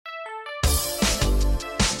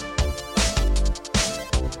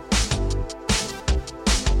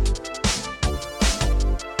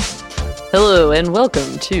Hello and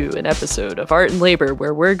welcome to an episode of Art and Labor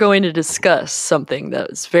where we're going to discuss something that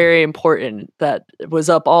was very important that was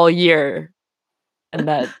up all year and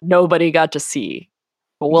that nobody got to see.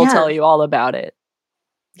 But we'll tell you all about it.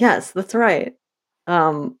 Yes, that's right.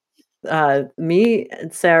 Me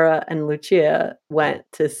and Sarah and Lucia went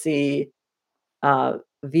to see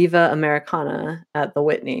Viva Americana at the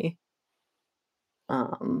Whitney.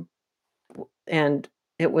 And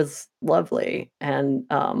it was lovely. And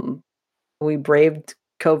we braved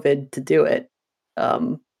COVID to do it.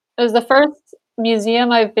 It was the first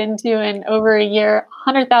museum I've been to in over a year.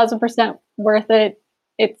 100,000% worth it.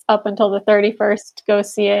 It's up until the 31st. Go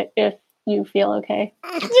see it if you feel okay.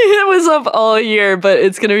 It was up all year, but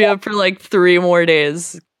it's going to be up for like 3 more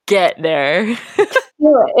days. Get there. Do it.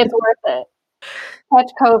 It's worth it. Catch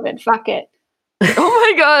COVID. Fuck it.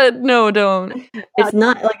 Oh my god. No, don't. It's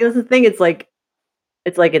not like, that's the thing. It's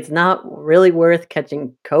not really worth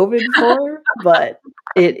catching COVID for, but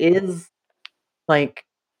it is like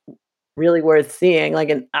really worth seeing. Like,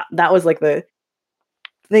 and that was like the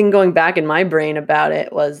thing going back in my brain about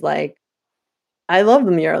it was like, I love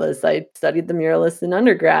the muralists. I studied the muralists in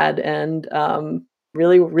undergrad and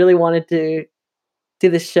really, really wanted to do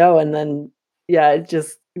the show. And then, yeah, it's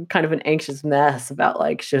just kind of an anxious mess about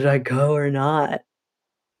like, should I go or not?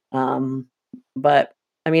 But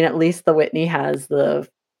I mean, at least the Whitney has the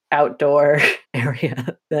outdoor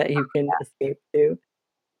area that you can escape to.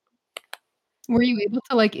 Were you able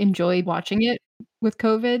to like enjoy watching it with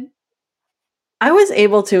COVID? I was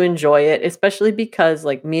able to enjoy it, especially because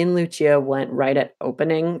like me and Lucia went right at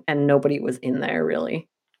opening and nobody was in there really.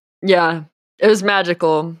 Yeah, it was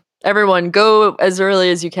magical. Everyone go as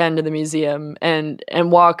early as you can to the museum and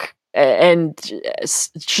walk and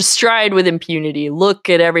stride with impunity. Look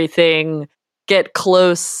at everything. Get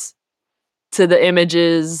close to the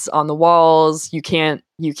images on the walls. You can't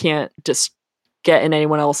just get in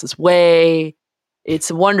anyone else's way. It's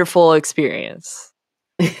a wonderful experience.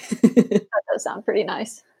 That does sound pretty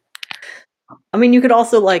nice. I mean, you could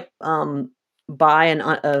also like buy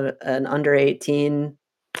an under 18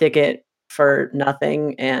 ticket for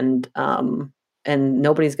nothing, and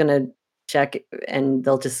nobody's gonna check, and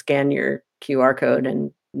they'll just scan your QR code,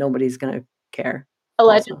 and nobody's gonna care.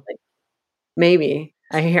 Allegedly. Also. Maybe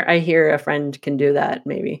I hear a friend can do that.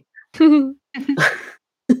 Maybe.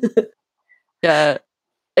 Yeah,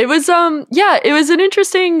 it was it was an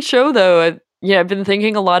interesting show though. I've been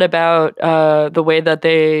thinking a lot about the way that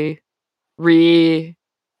they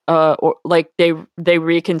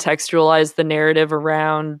recontextualize the narrative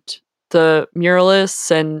around the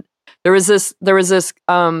muralists, and there was this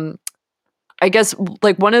I guess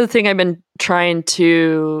like one of the things I've been trying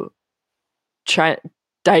to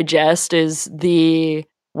digest is the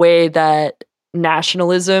way that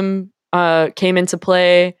nationalism came into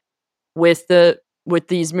play with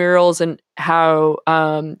these murals, and how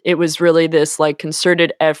it was really this like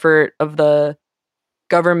concerted effort of the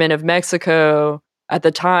government of Mexico at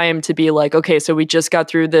the time to be like, okay, so we just got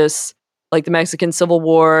through this, like the Mexican Civil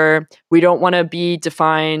War. We don't want to be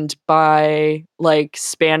defined by like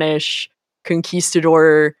Spanish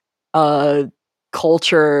conquistador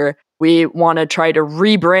culture. We want to try to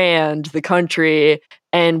rebrand the country.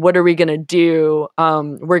 And what are we going to do?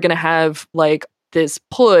 We're going to have like this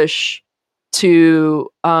push to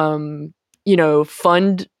fund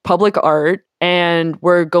public art, and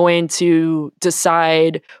we're going to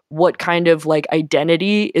decide what kind of like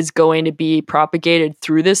identity is going to be propagated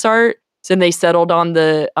through this art. So then they settled on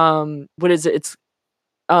the what is it? It's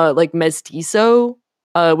like mestizo,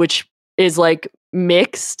 which is like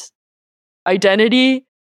mixed identity.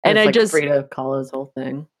 And it's I like just Frida Kahlo's whole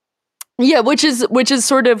thing. Yeah, which is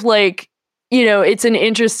sort of like, it's an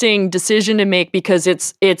interesting decision to make, because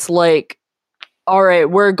it's like, all right,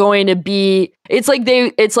 we're going to be, it's like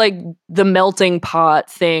the melting pot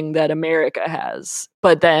thing that America has,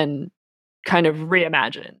 but then kind of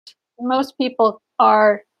reimagined. Most people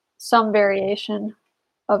are some variation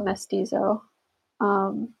of mestizo,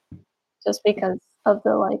 just because of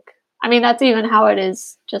the like. I mean, that's even how it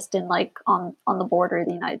is just in like on the border of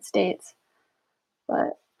the United States.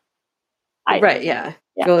 But right, yeah.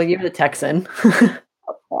 Well, you're the Texan.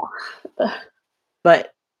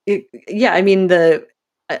 But I mean,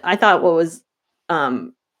 I thought what was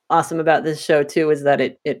awesome about this show too is that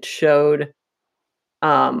it showed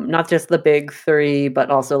not just the big three, but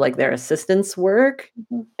also like their assistants' work,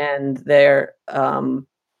 and their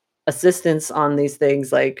assistants on these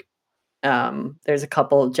things. Like there's a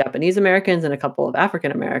couple of Japanese Americans and a couple of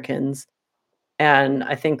African Americans, and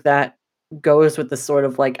I think that goes with the sort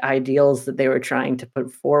of like ideals that they were trying to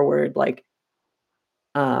put forward, like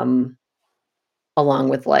along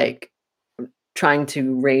with like trying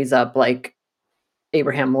to raise up like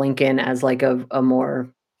Abraham Lincoln as like a more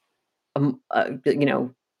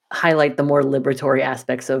highlight the more liberatory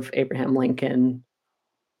aspects of Abraham Lincoln,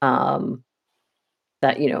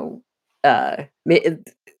 that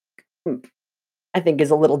I think is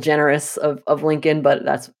a little generous of Lincoln,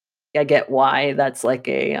 but I get why that's like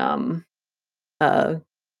uh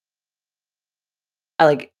I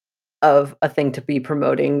like of a thing to be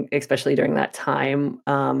promoting, especially during that time,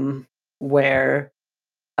 where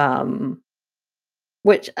um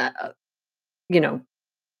which you know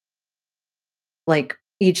like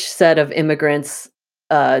each set of immigrants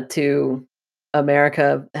to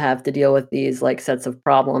America have to deal with these like sets of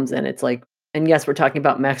problems, and it's like, and yes, we're talking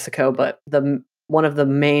about Mexico, but one of the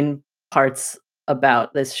main parts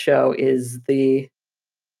about this show is the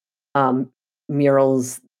um,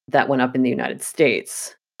 murals that went up in the United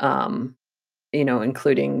States,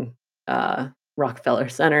 including Rockefeller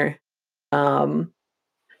Center.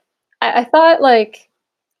 I thought like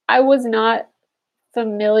I was not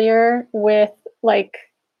familiar with like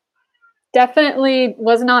definitely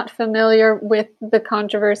was not familiar with the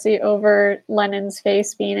controversy over Lenin's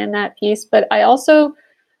face being in that piece, but I also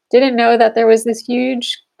didn't know that there was this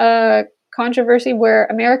huge controversy where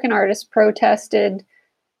American artists protested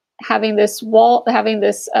having this mural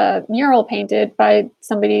painted by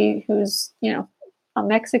somebody who's a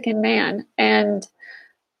Mexican man, and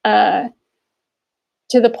to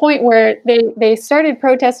the point where they started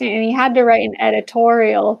protesting, and he had to write an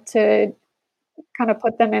editorial to kind of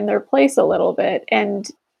put them in their place a little bit. And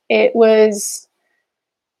it was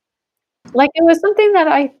something that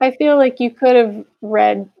I feel like you could have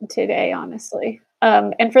read today, honestly.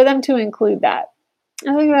 And for them to include that,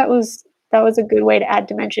 I think that was a good way to add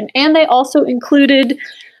dimension. And they also included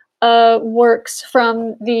works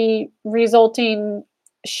from the resulting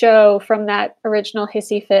show from that original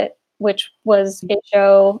Hissy Fit, which was a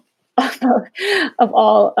show of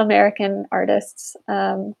all American artists,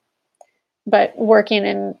 but working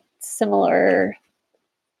in similar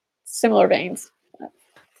veins.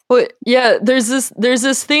 Well, yeah, there's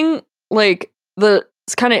this thing like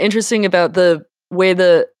it's kind of interesting about the way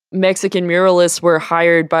the Mexican muralists were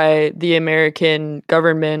hired by the American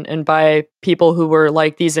government and by people who were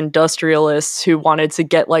like these industrialists who wanted to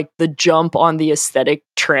get like the jump on the aesthetic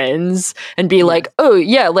trends and be like, oh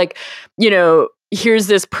yeah, like, here's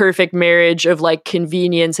this perfect marriage of like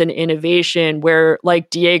convenience and innovation, where like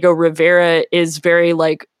Diego Rivera is very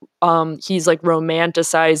like he's like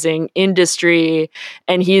romanticizing industry,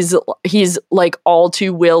 and he's like all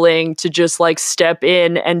too willing to just like step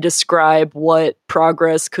in and describe what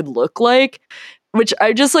progress could look like, which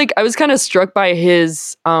I was kind of struck by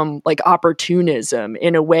his like opportunism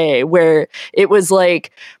in a way, where it was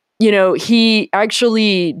like, he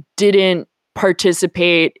actually didn't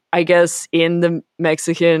participate, I guess, in the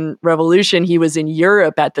Mexican Revolution. He was in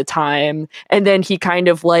Europe at the time, and then he kind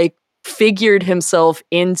of like figured himself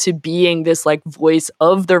into being this like voice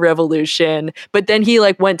of the revolution, but then he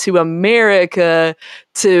like went to America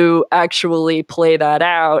to actually play that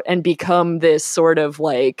out and become this sort of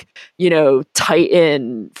like,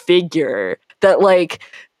 titan figure that like,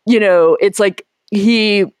 it's like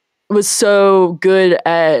he was so good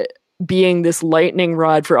at being this lightning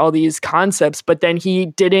rod for all these concepts, but then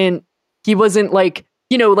he wasn't like,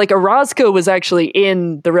 like Orozco was actually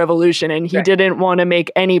in the revolution, and he didn't want to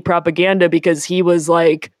make any propaganda because he was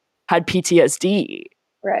like, had PTSD.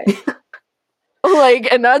 Right.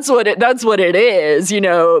 Like, and that's what it is,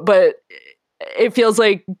 but it feels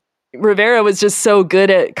like Rivera was just so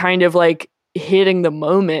good at kind of like hitting the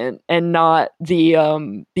moment and not the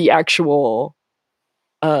actual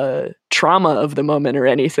trauma of the moment or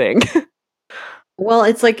anything. Well,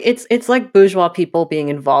 it's like bourgeois people being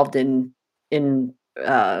involved in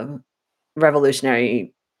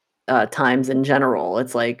revolutionary times in general.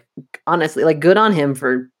 It's like, honestly, like, good on him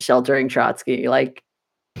for sheltering Trotsky. Like,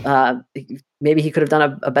 maybe he could have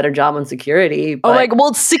done a better job on security. But... Oh, like,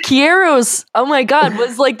 well, Siqueiros, oh my God,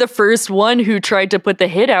 was like the first one who tried to put the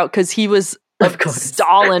hit out because he was a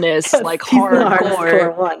Stalinist, like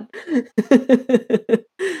hardcore one.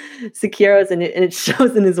 Siqueiros, and it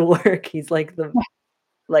shows in his work. He's like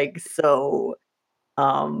so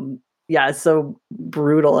so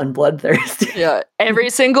brutal and bloodthirsty. Yeah,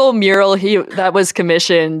 every single mural that was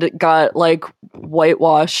commissioned got like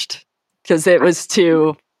whitewashed because it was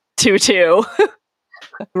too.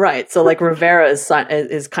 Right. So like Rivera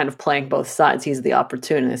is kind of playing both sides. He's the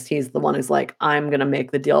opportunist. He's the one who's like, I'm going to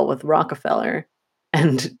make the deal with Rockefeller,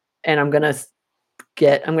 and I'm going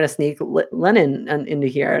to sneak Lenin into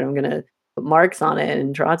here, and I'm going to put Marx on it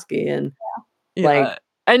and Trotsky, and like,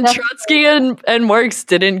 And Trotsky and Marx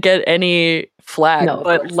didn't get any flack,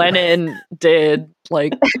 but Lenin did.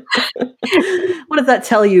 Like, what does that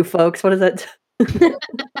tell you, folks? What does that?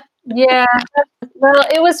 Yeah. Well,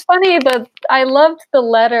 it was funny that I loved the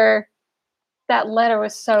letter. That letter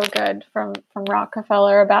was so good from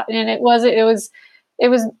Rockefeller and it was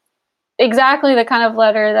exactly the kind of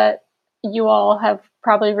letter that you all have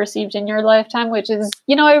probably received in your lifetime, which is,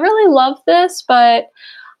 I really love this, but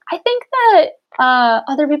I think that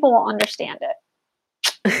other people will understand it.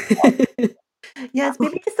 Yeah, it's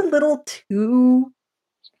maybe just a little too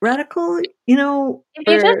radical, If you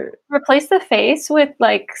just replace the face with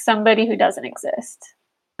like somebody who doesn't exist,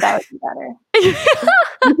 that would be better.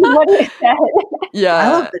 What he said. Yeah, I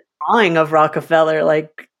love the drawing of Rockefeller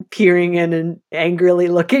like peering in and angrily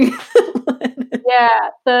looking. Yeah,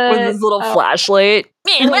 with his little flashlight.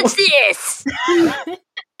 Man, what's this?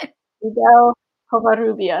 Miguel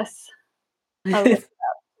Covarrubias.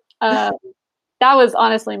 That was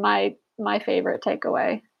honestly my favorite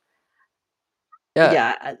takeaway.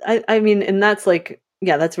 Yeah, I mean, and that's like,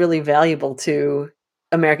 that's really valuable to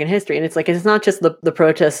American history, and it's like it's not just the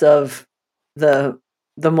protests of the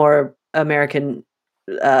more American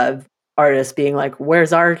artists being like,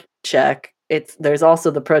 "Where's our check?" There's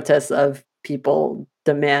also the protests of people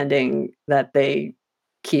demanding that they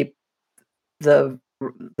keep the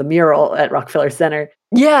mural at Rockefeller Center.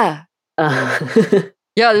 Yeah, yeah.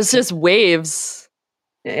 There's just waves.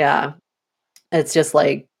 Yeah, it's just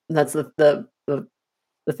like that's the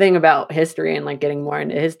thing about history and like getting more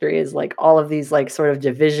into history is like all of these like sort of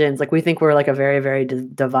divisions. Like we think we're like a very, very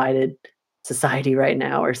divided society right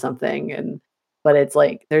now or something, but it's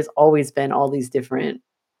like there's always been all these different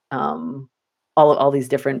all these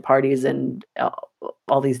different parties and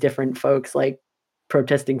all these different folks like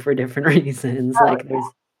protesting for different reasons.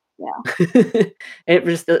 It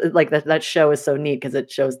just like that show is so neat because it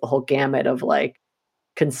shows the whole gamut of like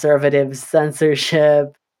conservative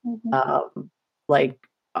censorship, like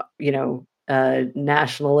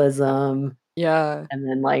nationalism, and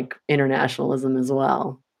then like internationalism as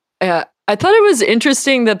well. Yeah, I thought it was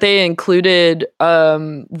interesting that they included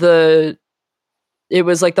it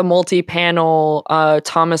was like the multi-panel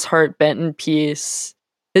Thomas Hart Benton piece.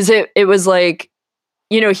 It was like,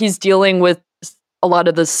 he's dealing with a lot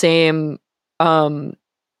of the same the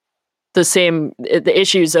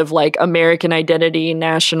issues of like American identity,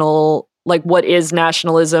 national, like what is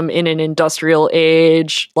nationalism in an industrial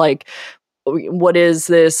age, like what is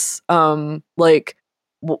this like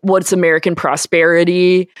what's American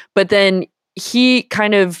prosperity, but then he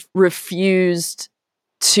kind of refused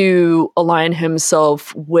to align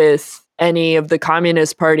himself with any of the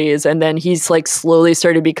communist parties, and then he's like slowly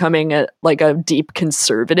started becoming a deep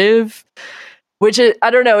conservative, which is,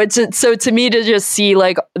 I don't know, it's so to me to just see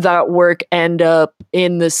like that work end up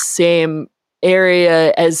in the same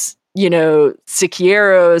area as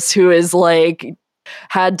Siqueiros, who is like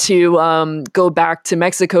had to go back to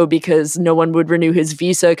Mexico because no one would renew his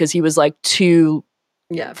visa because he was like too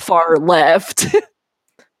far left.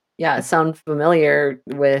 Yeah, it sounds familiar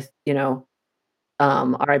with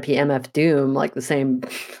R.I.P. MF Doom, like the same.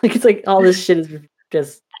 Like it's like all this shit is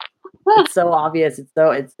just it's so obvious. It's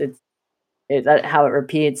so it's how it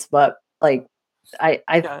repeats. But like I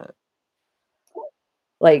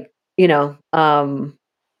like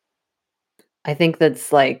I think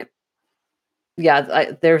that's like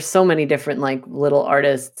there's so many different like little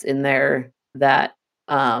artists in there that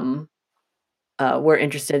we're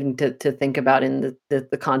interested to think about in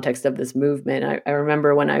the context of this movement. I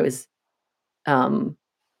remember when I was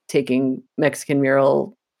taking Mexican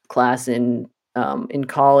mural class in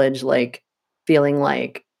college, like feeling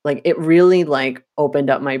like it really like opened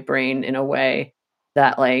up my brain in a way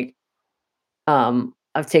that like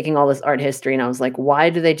of taking all this art history, and I was like, why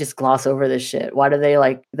do they just gloss over this shit? Why do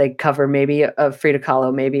they cover maybe a Frida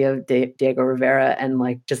Kahlo, maybe a Diego Rivera, and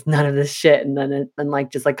like just none of this shit? And then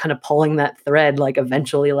like just like kind of pulling that thread like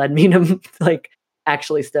eventually led me to like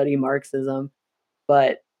actually study Marxism.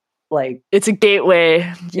 But like it's a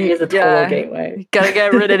gateway. It is a total gateway. Gotta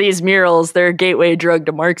get rid of these murals. They're a gateway drug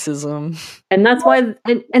to Marxism. And that's why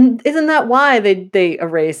and isn't that why they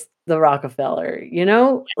erased the Rockefeller,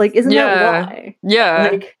 like isn't that why?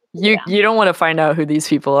 Like you don't want to find out who these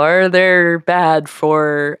people are. They're bad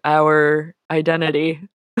for our identity.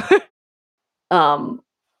 Because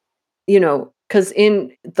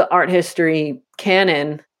in the art history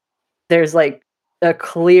canon there's like a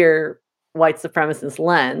clear white supremacist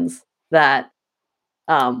lens that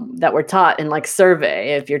we're taught in like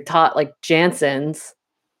survey. If you're taught like Jansen's,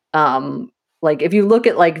 like if you look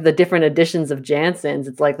at like the different editions of Jansen's,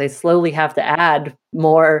 it's like they slowly have to add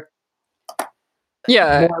more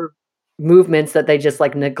more movements that they just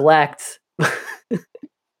like neglect.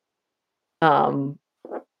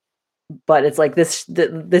 But it's like this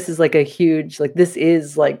is like a huge, like this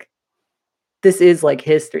is like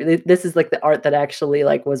history. This is like the art that actually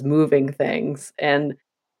like was moving things. And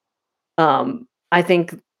I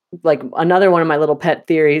think like another one of my little pet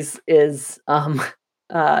theories is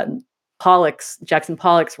Jackson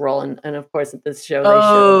Pollock's role, and of course at this show they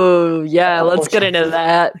show. Let's get into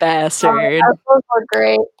that bastard. Those were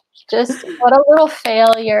great. Just what a little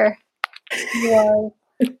failure he was.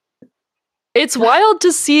 It's wild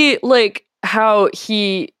to see like how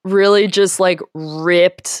he really just like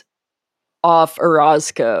ripped off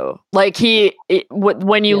Orozco. Like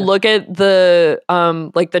when you look at the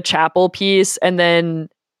like the chapel piece and then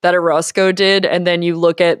that Orozco did, and then you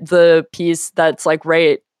look at the piece that's like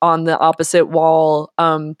right on the opposite wall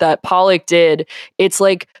that Pollock did, it's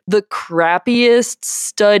like the crappiest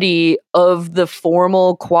study of the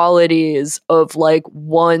formal qualities of like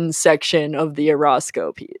one section of the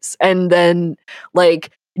Orozco piece, and then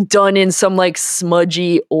like done in some like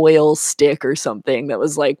smudgy oil stick or something that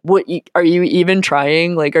was like, what are you even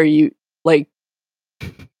trying? Like, are you like,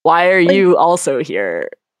 why are you also here?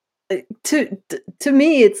 To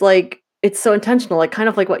me, it's like, it's so intentional, like kind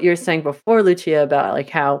of like what you were saying before, Lucia, about like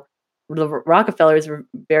how the Rockefellers were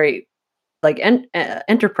very like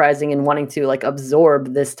enterprising in wanting to like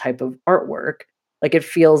absorb this type of artwork. Like it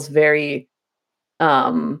feels very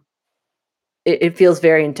it feels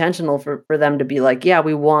very intentional for them to be like, yeah,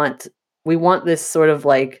 we want this sort of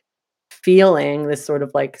like feeling, this sort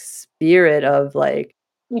of like spirit of like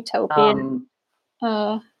utopian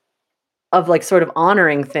of like sort of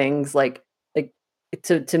honoring things. Like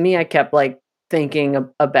to me, I kept like thinking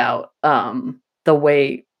about the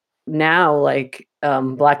way now like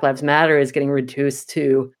Black Lives Matter is getting reduced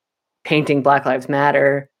to painting Black Lives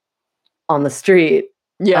Matter on the street.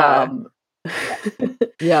 Yeah.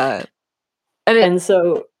 And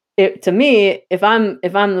so to me, if I'm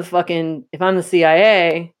the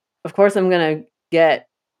CIA, of course I'm gonna get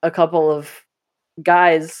a couple of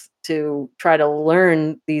guys to try to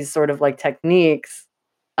learn these sort of like techniques.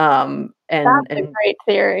 And that's a great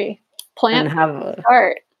theory. Plant and have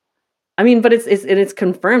art. I mean, but it's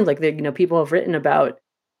confirmed. Like people have written about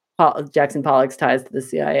Jackson Pollock's ties to the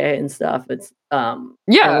CIA and stuff. It's I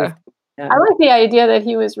like the idea that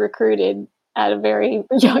he was recruited at a very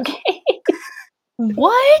young age.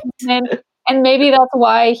 What? And maybe that's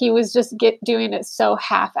why he was just doing it so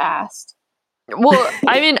half-assed. Well,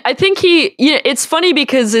 I mean, I think it's funny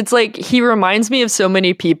because it's like he reminds me of so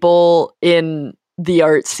many people in the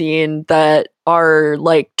art scene that are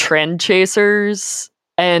like trend chasers,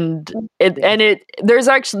 and there's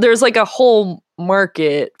like a whole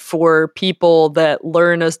market for people that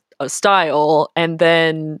learn a style and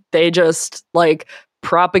then they just like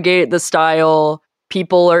propagate the style.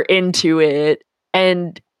 People are into it,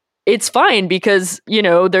 and it's fine because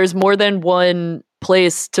there's more than one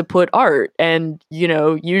place to put art, and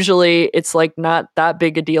usually it's like not that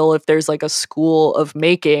big a deal if there's like a school of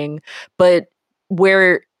making. But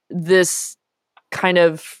where this kind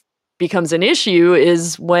of becomes an issue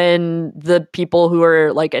is when the people who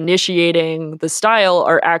are like initiating the style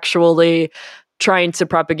are actually trying to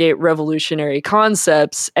propagate revolutionary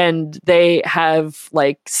concepts, and they have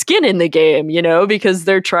like skin in the game, because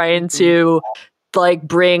they're trying to like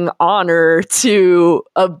bring honor to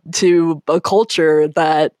a culture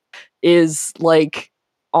that is like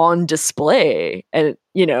on display. And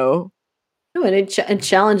and it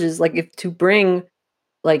challenges like if to bring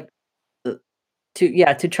like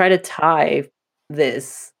to try to tie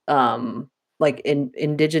this like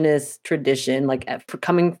indigenous tradition, like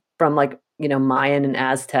coming from like Mayan and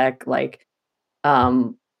Aztec like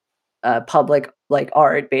public like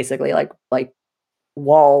art, basically like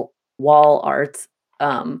wall art,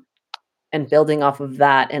 and building off of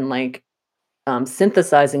that, and like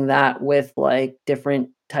synthesizing that with like different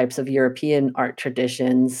types of European art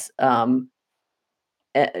traditions, to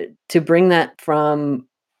bring that from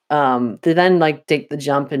to then like take the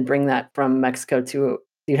jump and bring that from Mexico to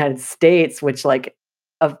the United States, which like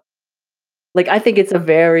I think it's a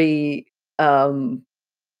very it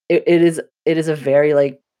is a very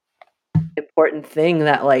like important thing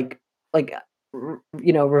that like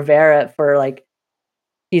Rivera, for like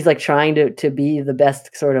he's like trying to be the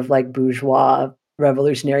best sort of like bourgeois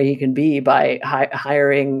revolutionary he can be by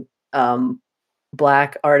hiring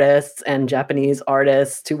Black artists and Japanese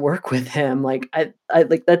artists to work with him. Like I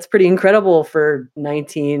like that's pretty incredible for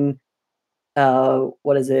 19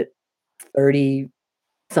 what is it, 30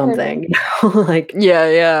 something. Like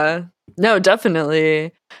yeah No,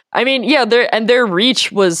 definitely. I mean, yeah, their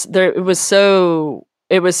reach was there. It was so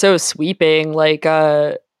sweeping. Like,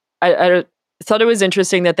 I thought it was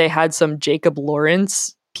interesting that they had some Jacob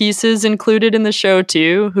Lawrence pieces included in the show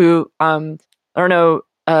too. Who, I don't know.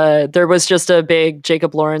 There was just a big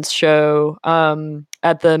Jacob Lawrence show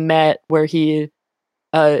at the Met where he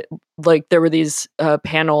like there were these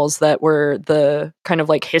panels that were the kind of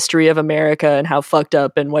like history of America and how fucked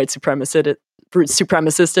up and white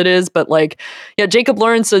supremacist it is. But like, yeah, Jacob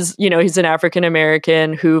Lawrence is, he's an African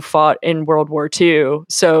American who fought in World War II.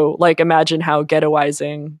 So like, imagine how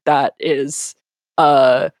ghettoizing that is.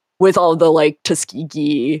 With all the like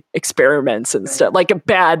Tuskegee experiments and stuff, like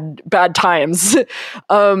bad times.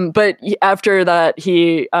 But after that,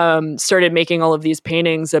 he started making all of these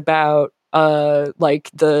paintings about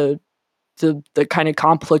like the kind of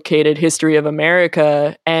complicated history of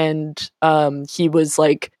America, and he was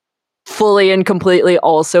like fully and completely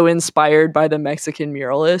also inspired by the Mexican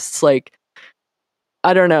muralists. Like,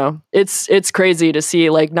 I don't know, it's crazy to see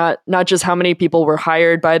like not just how many people were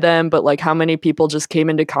hired by them, but like how many people just came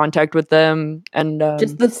into contact with them. And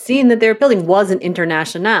just the scene that they were building was an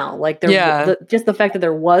international. Like just the fact that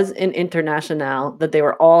there was an international, that they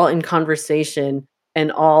were all in conversation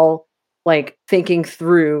and all like thinking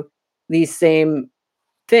through these same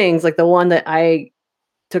things. Like the one that I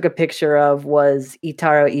took a picture of was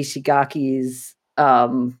Itaro Ishigaki's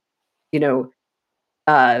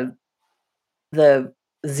the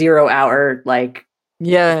 0 hour, like,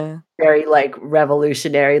 very like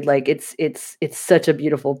revolutionary, like it's such a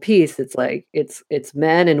beautiful piece. It's like it's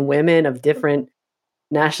men and women of different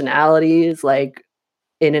nationalities, like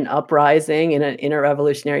in an uprising, in a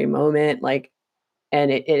revolutionary moment, like, and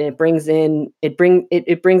it brings in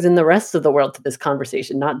the rest of the world to this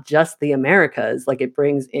conversation, not just the Americas. Like it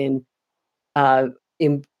brings in like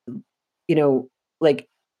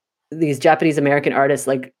these Japanese American artists,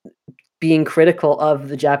 like being critical of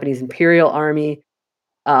the Japanese Imperial Army,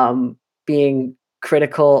 being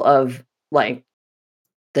critical of like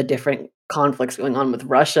the different conflicts going on with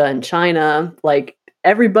Russia and China. Like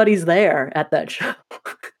everybody's there at that show.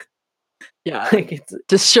 Yeah, like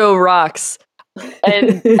this show rocks.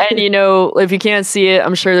 And if you can't see it,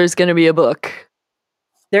 I'm sure there's going to be a book.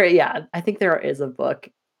 I think there is a book,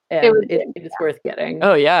 and it's worth getting.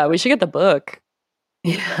 Oh yeah, we should get the book.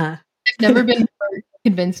 Yeah, I've never been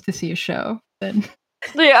convinced to see a show. Then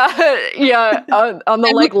yeah, on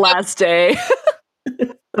the like last day.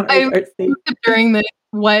 I during the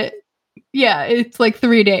what? Yeah, it's like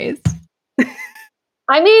 3 days.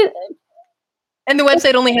 I mean, and the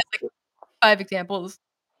website only has like 5 examples,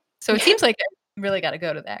 so it seems like I really got to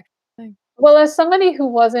go to that thing. Well, as somebody who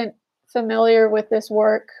wasn't familiar with this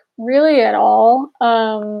work really at all,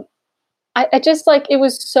 I just like it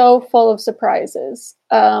was so full of surprises.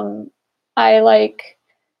 I like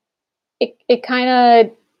it kind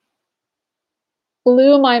of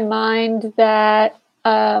blew my mind that,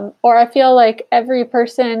 or I feel like every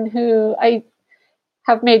person who I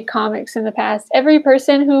have made comics in the past, every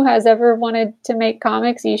person who has ever wanted to make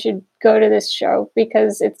comics, you should go to this show,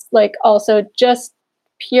 because it's like also just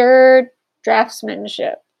pure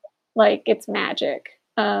draftsmanship. Like it's magic.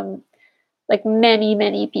 Like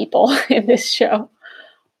many people in this show.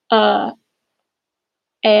 And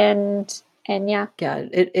yeah. Yeah,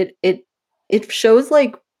 it shows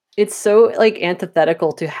like it's so like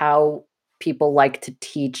antithetical to how people like to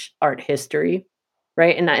teach art history,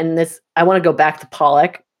 right? And this, I want to go back to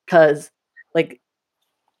Pollock, because like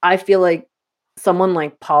I feel like someone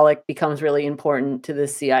like Pollock becomes really important to the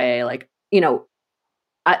CIA. Like,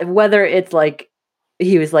 whether it's like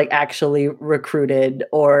he was like actually recruited,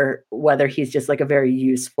 or whether he's just like a very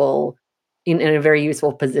useful in a very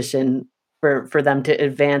useful position for them to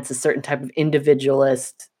advance a certain type of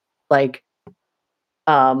individualist like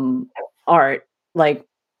art. Like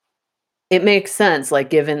it makes sense, like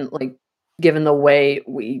given the way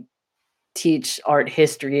we teach art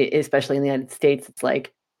history, especially in the United States. It's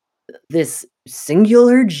like this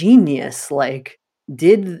singular genius like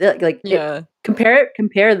did that, like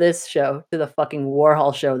compare this show to the fucking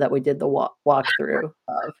Warhol show that we did the walkthrough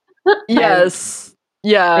of. Yes.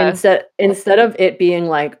 Yeah. Instead of it being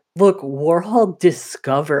like, look, Warhol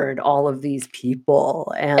discovered all of these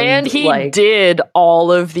people, and he like, did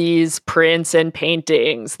all of these prints and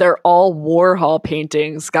paintings. They're all Warhol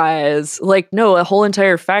paintings, guys. Like, no, a whole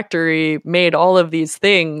entire factory made all of these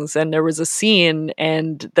things, and there was a scene,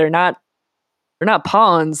 and they're not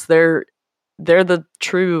pawns. They're the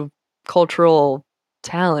true cultural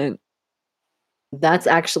talent. That's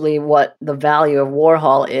actually what the value of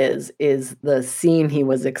Warhol is the scene he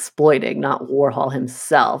was exploiting, not Warhol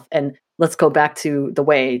himself. And let's go back to the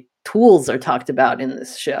way tools are talked about in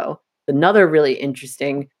this show. Another really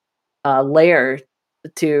interesting layer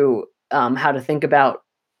to how to think about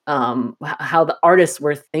how the artists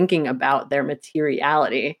were thinking about their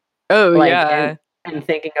materiality. Oh like yeah. and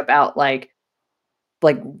thinking about like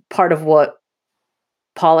part of what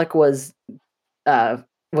Pollock was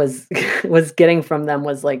was getting from them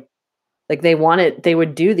was like they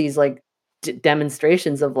would do these like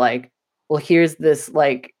demonstrations of like, well, here's this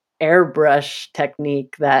like airbrush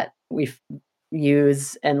technique that we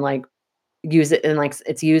use and like use it, and like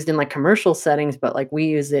it's used in like commercial settings, but like we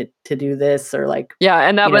use it to do this, or like Yeah,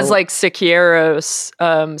 and that was know, like Siqueiros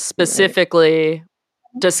specifically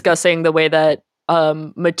discussing the way that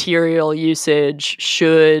material usage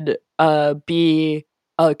should be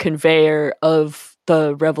a conveyor of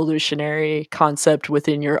the revolutionary concept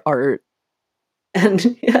within your art.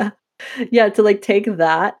 and yeah, to like take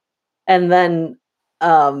that and then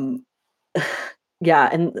yeah,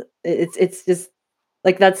 and it's just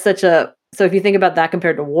like that's such a, so if you think about that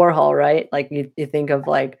compared to Warhol, right? Like you think of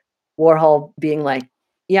like Warhol being like,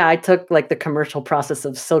 yeah, I took like the commercial process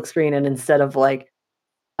of silkscreen, and instead of like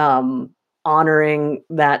honoring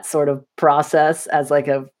that sort of process as like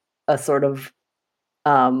a sort of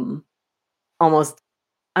almost,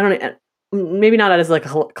 I don't know, maybe not as like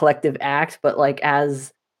a collective act, but like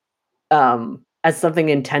as something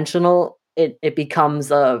intentional, it becomes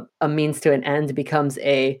a means to an end. It becomes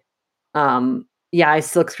a yeah, I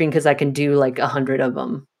silkscreen because I can do like 100 of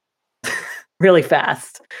them really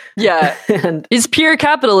fast. Yeah, and it's pure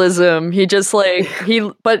capitalism. He just like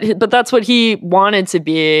but that's what he wanted to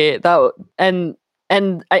be. That and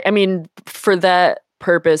I mean, for that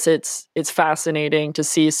purpose, it's fascinating to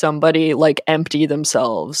see somebody like empty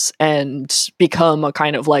themselves and become a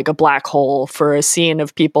kind of like a black hole for a scene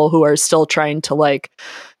of people who are still trying to like,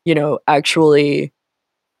 you know, actually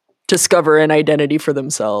discover an identity for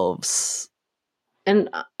themselves. And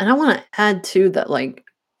I want to add too that like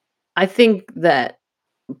I think that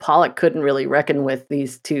Pollock couldn't really reckon with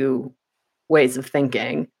these two ways of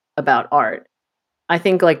thinking about art. I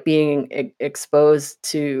think like being exposed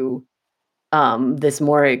to this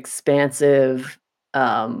more expansive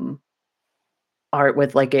art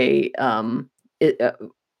with like a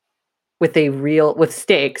with a real, with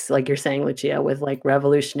stakes, like you're saying, Lucia, with like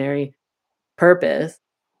revolutionary purpose,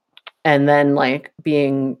 and then like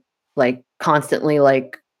being like constantly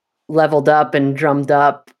like leveled up and drummed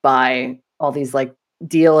up by all these like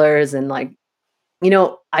dealers, and like, you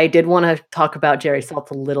know, I did want to talk about Jerry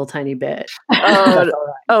Saltz a little tiny bit.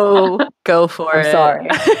 Oh, go for I'm it. sorry.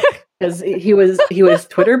 Because he was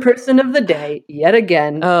Twitter person of the day yet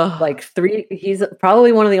again. Like he's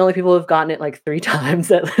probably one of the only people who've gotten it like 3 times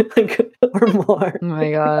at like or more. Oh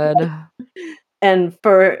my god. And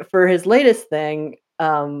for his latest thing,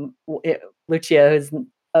 Lucia is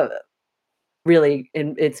really,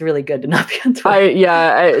 and it's really good to not be on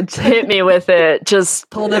Twitter. Hit me with it. Just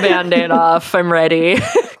pull the Band-Aid off. I'm ready.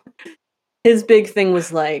 His big thing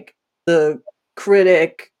was like the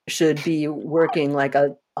critic should be working like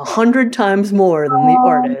 100 times more than the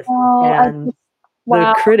artist, and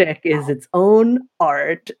the critic is its own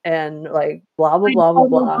art, and like blah blah blah blah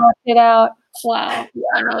blah. It out. Wow. Yeah,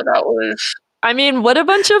 I know that was. I mean, what a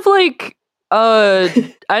bunch of like,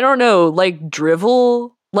 I don't know, like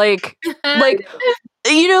drivel, like,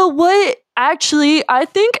 you know what? Actually, I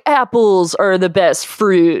think apples are the best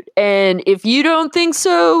fruit, and if you don't think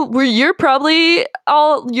so, you're probably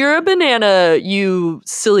you're a banana, you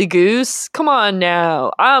silly goose. Come on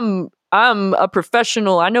now, I'm a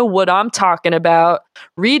professional. I know what I'm talking about.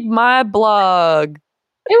 Read my blog.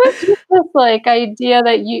 It was just this like idea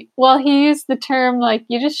that he used the term like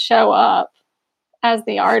you just show up as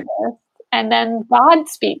the artist, and then God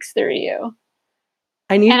speaks through you.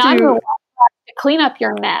 I'm the one to clean up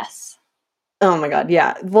your mess. Oh my god,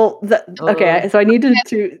 yeah. Well, okay, so I needed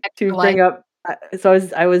to bring up. So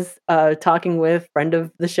I was talking with friend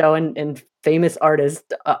of the show and famous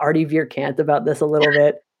artist Artie Vierkant about this a little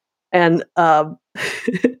bit, and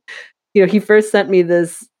you know, he first sent me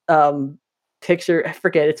this picture. I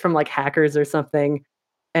forget, it's from like Hackers or something,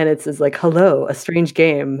 and it says like, "Hello, a strange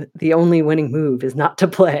game. The only winning move is not to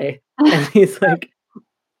play." And he's like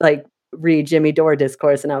read Jimmy Dore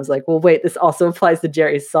discourse, and I was like, well, wait, this also applies to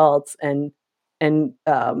Jerry Saltz, and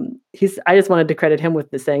I just wanted to credit him with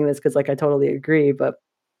saying this because like I totally agree, but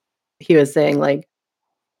he was saying like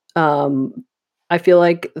I feel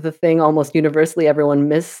like the thing almost universally everyone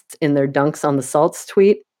missed in their dunks on the Saltz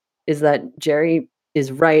tweet is that Jerry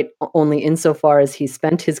is right only insofar as he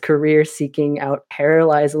spent his career seeking out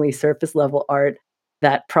paralyzingly surface level art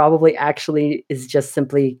that probably actually is just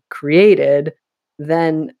simply created,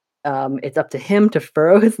 then it's up to him to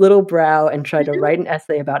furrow his little brow and try to write an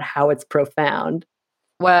essay about how it's profound.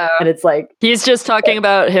 Wow. And it's like he's just talking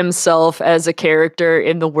about himself as a character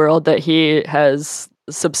in the world that he has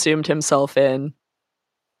subsumed himself in.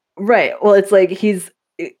 Right. Well, it's like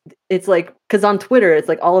it's like, because on Twitter, it's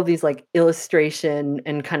like all of these like illustration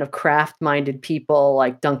and kind of craft-minded people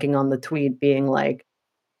like dunking on the tweet, being like,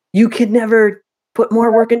 "You could never put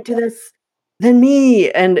more work into this than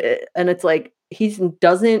me," and it's like he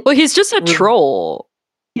doesn't. Well, he's just a troll.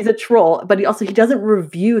 He's a troll, but he doesn't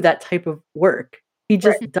review that type of work. He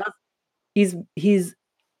just does. He's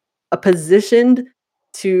a positioned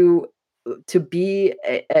to be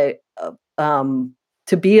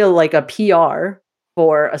to be like a PR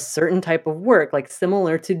for a certain type of work, like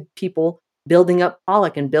similar to people building up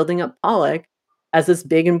Pollock as this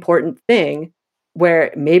big important thing,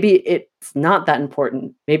 where maybe it's not that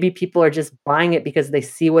important. Maybe people are just buying it because they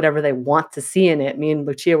see whatever they want to see in it. Me and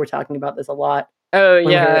Lucia were talking about this a lot. Oh, when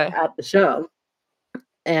we were yeah. at the show.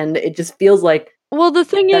 And it just feels like, well, the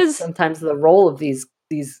thing that's is sometimes the role of these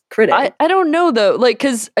critics. I don't know though, like,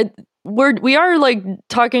 because we are like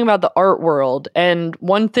talking about the art world, and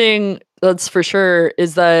one thing that's for sure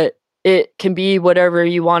is that it can be whatever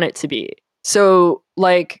you want it to be. So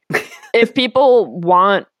like if people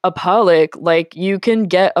want a Pollock, like you can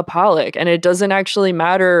get a Pollock, and it doesn't actually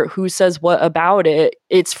matter who says what about it.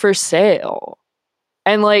 It's for sale.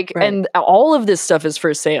 And like, right. And all of this stuff is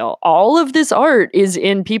for sale. All of this art is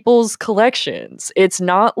in people's collections. It's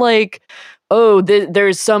not like, oh,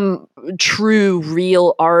 there's some true,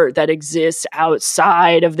 real art that exists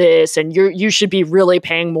outside of this, and you should be really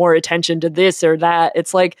paying more attention to this or that.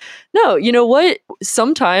 It's like, no, you know what?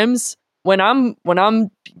 Sometimes when I'm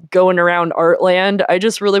going around Artland, I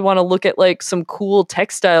just really want to look at like some cool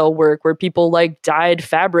textile work where people like dyed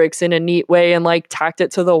fabrics in a neat way and like tacked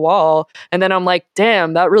it to the wall. And then I'm like,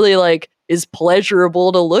 damn, that really like is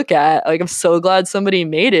pleasurable to look at. Like, I'm so glad somebody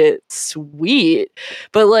made it. Sweet.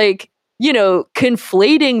 But like, you know,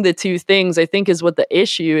 conflating the two things, I think, is what the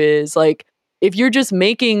issue is. Like, if you're just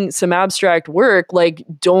making some abstract work, like,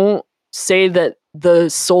 don't say that the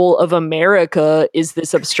soul of America is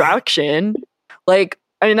this abstraction. Like,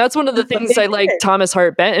 I mean, that's one of the things I like Thomas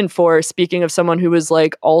Hart Benton for. Speaking of someone who was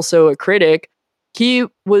like also a critic, he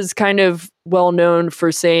was kind of well known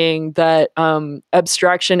for saying that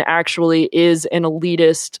abstraction actually is an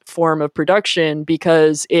elitist form of production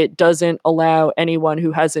because it doesn't allow anyone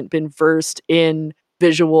who hasn't been versed in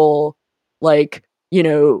visual, like, you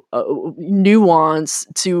know, nuance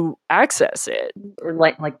to access it, or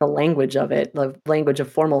like the language of it, the language of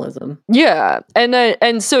formalism. Yeah,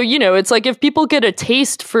 and so, you know, it's like if people get a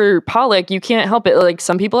taste for Pollock, you can't help it. Like,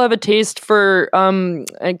 some people have a taste for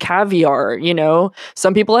caviar, you know.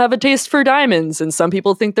 Some people have a taste for diamonds, and some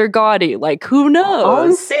people think they're gaudy. Like, who knows? All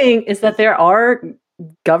I'm saying is that there are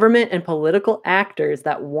government and political actors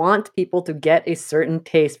that want people to get a certain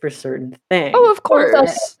taste for certain things. Oh, of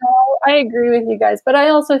course. I agree with you guys, but I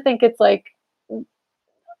also think it's like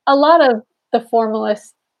a lot of the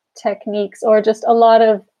formalist techniques, or just a lot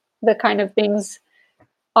of the kind of things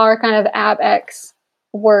our kind of ab-ex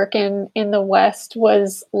work in the West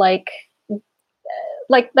was like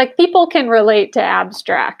people can relate to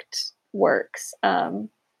abstract works. That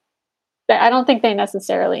I don't think they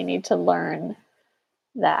necessarily need to learn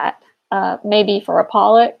that. Maybe for a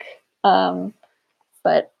Pollock,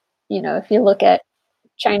 but you know, if you look at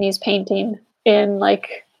Chinese painting in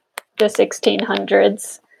like the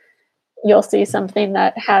 1600s, you'll see something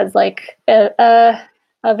that has like a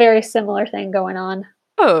very similar thing going on.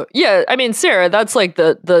 Oh, yeah. I mean, Sarah, that's like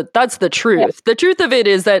that's the truth. Yeah. The truth of it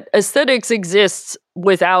is that aesthetics exists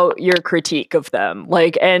without your critique of them.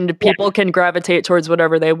 Like, and people can gravitate towards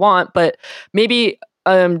whatever they want, but maybe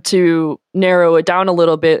to narrow it down a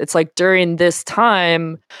little bit, it's like during this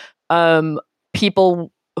time,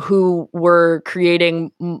 people who were creating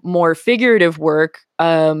more figurative work,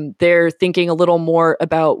 they're thinking a little more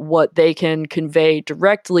about what they can convey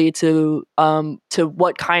directly to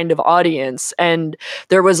what kind of audience. And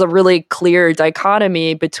there was a really clear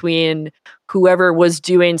dichotomy between whoever was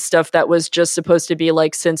doing stuff that was just supposed to be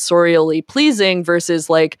like sensorially pleasing versus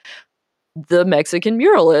like the Mexican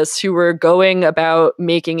muralists who were going about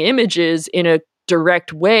making images in a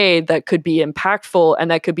direct way that could be impactful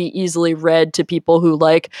and that could be easily read to people who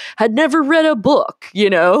like had never read a book, you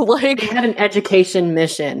know, like they had an education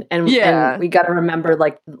mission. And we got to remember,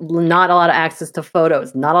 like, not a lot of access to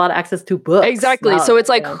photos, not a lot of access to books. Exactly. So it's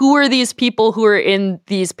like, who are these people who are in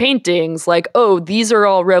these paintings? Like, oh, these are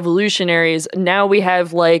all revolutionaries. Now we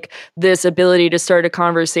have like this ability to start a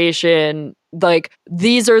conversation. Like,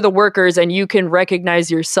 these are the workers and you can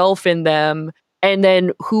recognize yourself in them. and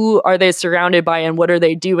then who are they surrounded by and what are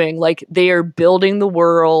they doing? Like, they are building the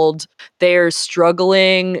world. They are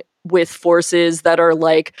struggling with forces that are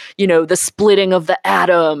like, you know, the splitting of the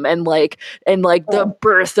atom and the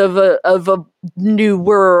birth of a new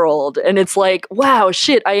world. And it's like, wow,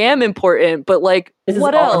 shit, I am important, but like, This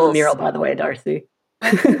what is all else? in the mural, by the way, Darcy.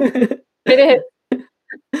 It is.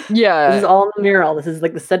 Yeah. This is all in the mural. This is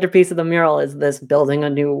like the centerpiece of the mural is this building a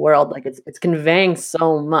new world. Like it's conveying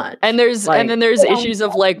so much. And then there's issues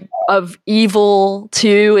of like of evil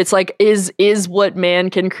too. It's like is what man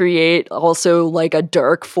can create also like a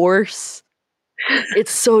dark force?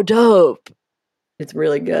 It's so dope. It's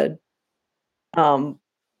really good.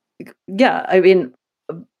 Yeah, I mean,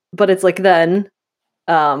 but it's like then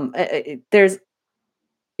there's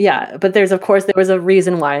of course there was a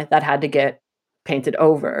reason why that had to get painted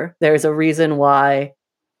over. There's a reason why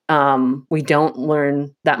we don't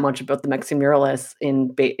learn that much about the Mexican muralists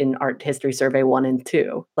in Art History Survey 1 and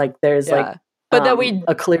 2. Like there's but then we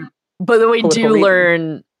a clear do reason.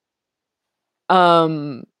 learn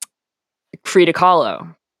Frida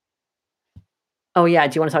Kahlo. Oh yeah,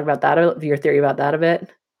 do you want to talk about that? Your theory about that a bit?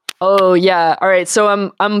 Oh yeah. All right.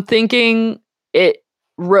 So I'm thinking it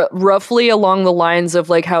roughly along the lines of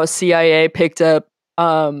like how CIA picked up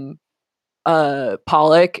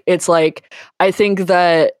Pollock. It's like, I think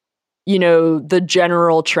that, you know, the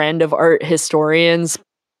general trend of art historians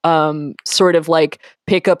sort of like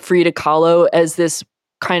pick up Frida Kahlo as this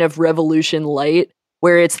kind of revolution light,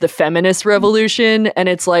 where it's the feminist revolution, and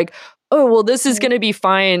it's like, oh, well, this is going to be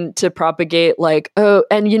fine to propagate, like, oh,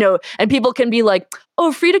 and, you know, and people can be like,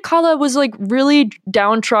 oh, Frida Kahlo was like really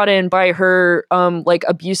downtrodden by her like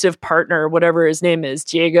abusive partner, whatever his name is,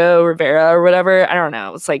 Diego Rivera or whatever. I don't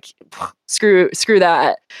know. It's like, screw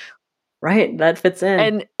that. Right, that fits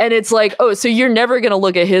in. And it's like, oh, so you're never going to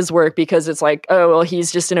look at his work because it's like, oh, well,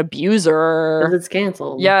 he's just an abuser. Because it's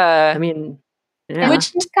canceled. Yeah. I mean, yeah.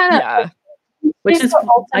 Which is kind of which is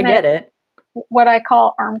I get it. What I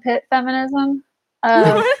call armpit feminism.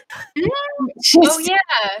 Oh yeah, She's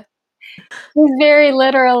very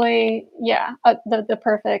literally, the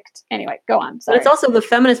perfect. Anyway, go on. Sorry. But it's also the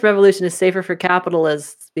feminist revolution is safer for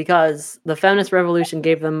capitalists because the feminist revolution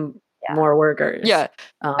gave them more workers. Yeah,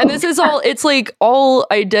 and this is all. It's like all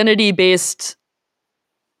identity-based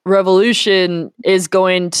revolution is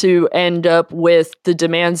going to end up with the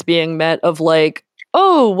demands being met of like,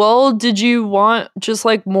 oh, well, did you want just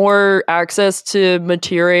like more access to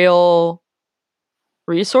material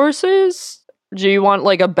resources? Do you want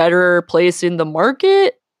like a better place in the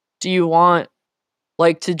market? Do you want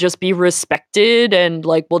like to just be respected and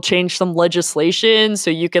like we'll change some legislation so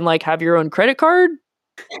you can like have your own credit card?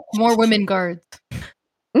 More women guards.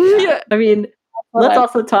 Yeah. I mean, let's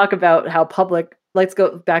also talk about how let's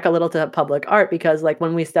go back a little to public art, because like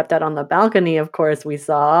when we stepped out on the balcony, of course, we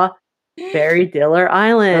saw Barry Diller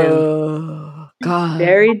Island. Oh God,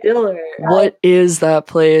 Barry Diller. What is that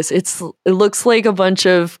place? It looks like a bunch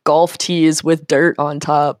of golf tees with dirt on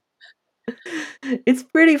top. It's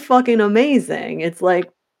pretty fucking amazing. It's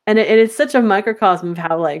like, and it's such a microcosm of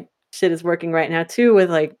how like shit is working right now too,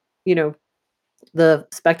 with like, you know, the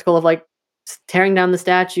spectacle of like tearing down the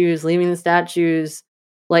statues, leaving the statues.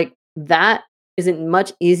 Like that isn't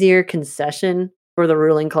much easier concession for the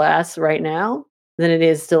ruling class right now than it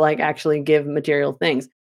is to like actually give material things.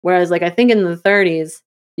 Whereas like I think in the 30s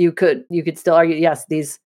you could still argue, yes,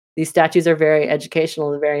 these statues are very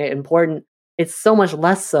educational and very important. It's so much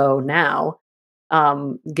less so now,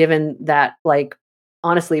 given that like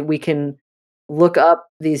honestly we can look up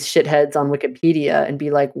these shitheads on Wikipedia and be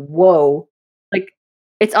like, whoa, like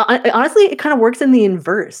it's honestly it kind of works in the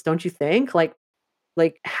inverse, don't you think? Like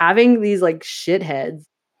having these like shitheads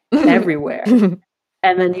everywhere.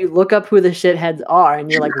 And then you look up who the shitheads are and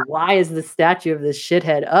you're like, why is the statue of this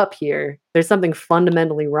shithead up here? There's something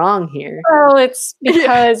fundamentally wrong here. Well, it's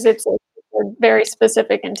because it's a very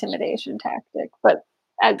specific intimidation tactic. But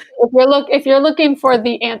if you're looking for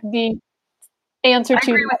the answer I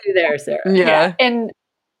to, agree with you there, Sarah. Yeah.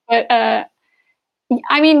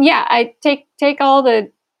 I mean, yeah, I take all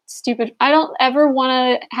the stupid. I don't ever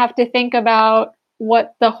want to have to think about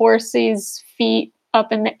what the horse's feet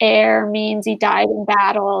up in the air means. He died in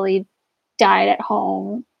battle. He died at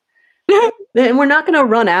home. And we're not going to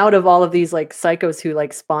run out of all of these like psychos who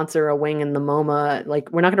like sponsor a wing in the MoMA. Like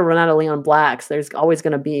we're not going to run out of Leon Blacks. There's always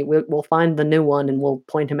going to be. We'll find the new one and we'll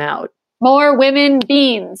point him out. More women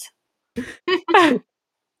beans. That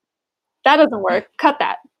doesn't work. Cut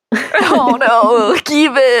that. Oh no,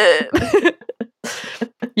 keep it.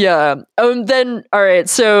 Yeah. Then all right.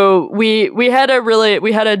 So we had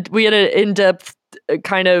an in-depth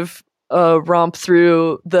kind of romp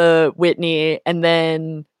through the Whitney, and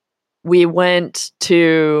then we went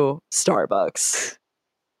to Starbucks.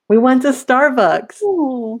 We went to Starbucks.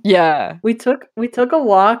 Ooh. Yeah. We took a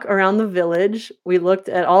walk around the village. We looked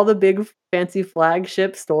at all the big fancy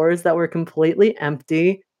flagship stores that were completely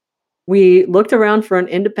empty. We looked around for an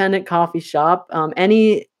independent coffee shop.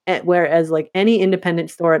 Whereas like any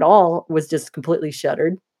independent store at all was just completely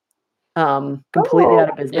shuttered. Completely out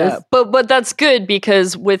of business. Yeah, but that's good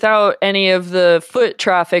because without any of the foot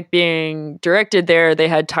traffic being directed there, they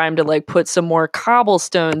had time to like put some more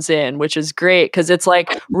cobblestones in, which is great because it's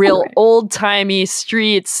like real old-timey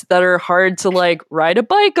streets that are hard to like ride a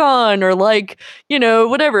bike on or like,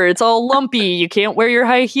 whatever. It's all lumpy. You can't wear your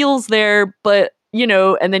high heels there, but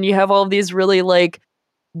and then you have all these really like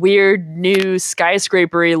weird new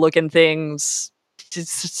skyscrapery looking things.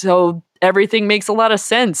 So everything makes a lot of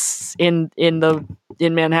sense in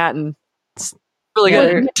Manhattan. It's really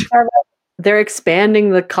good. They're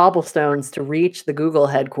expanding the cobblestones to reach the Google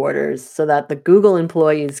headquarters so that the Google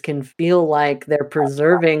employees can feel like they're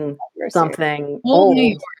preserving something old.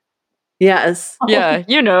 New York. Yes. Yeah,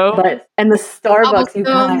 But and the Starbucks, you Cobblestones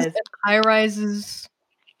guys. and high rises.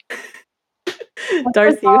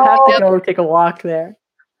 Darcy, you have to go take a walk there.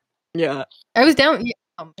 Yeah. I was down.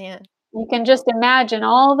 Oh man. You can just imagine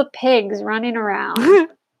all the pigs running around.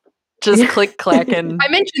 Just click clacking. I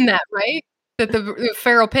mentioned that, right? That the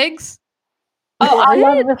feral pigs. Oh, I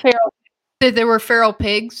love the feral. That there were feral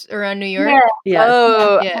pigs around New York. Yes.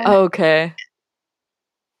 Oh, Yeah. Okay.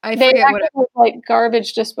 I They forget what. acted as like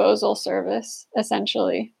garbage disposal service,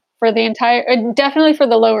 essentially, for the entire, definitely for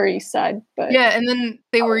the Lower East Side. But Yeah, and then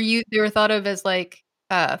they were thought of as like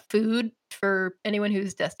food for anyone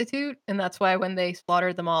who's destitute, and that's why when they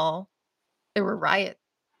slaughtered them all, there were riots.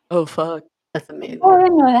 Oh fuck. That's amazing. oh, I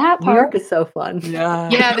didn't know that New part. York is so fun. Yeah,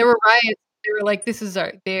 there were riots. They were like,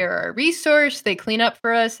 they're our resource. They clean up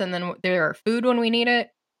for us, and then they're our food when we need it.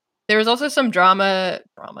 There was also some drama.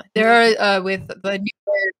 There are with the New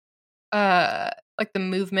York, like the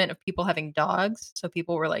movement of people having dogs. So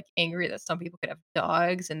people were like angry that some people could have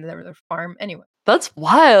dogs and they were their farm. Anyway, That's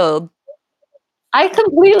wild. I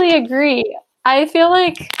completely agree. I feel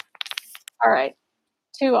like, all right,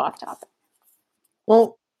 too off topic.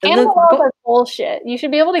 Well, Animal laws are bullshit. You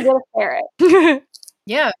should be able to get a ferret.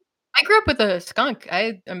 yeah, I grew up with a skunk.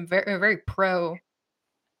 I am very pro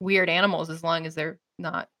weird animals as long as they're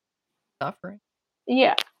not suffering.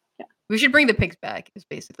 Yeah. We should bring the pigs back. Is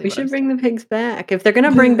basically we what should I'm bring the pigs back. If they're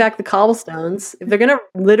gonna bring back the cobblestones, if they're gonna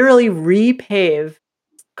literally repave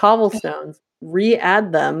cobblestones,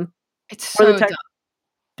 re-add them. It's for so the dumb.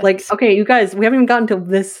 Like, okay, you guys, we haven't even gotten to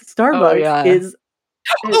this. Starbucks is.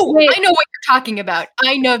 Oh, I know what you're talking about.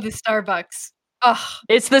 I know the Starbucks. Ugh.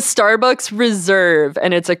 It's the Starbucks Reserve,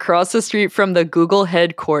 and it's across the street from the Google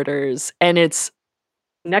headquarters, and it's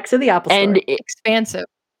next to the Apple Store. And expansive.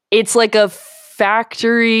 It's like a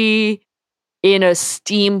factory in a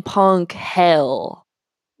steampunk hell.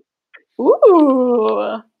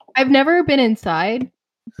 Ooh. I've never been inside,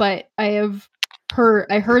 but I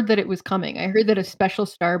heard that it was coming. I heard that a special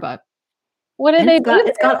Starbucks. What did they do?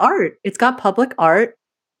 It's got art. It's got public art.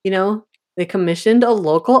 They commissioned a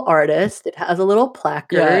local artist. It has a little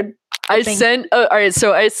placard. Yeah. I sent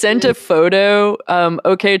a photo.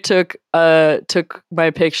 Okay, took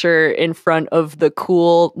my picture in front of the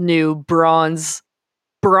cool new bronze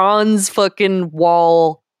fucking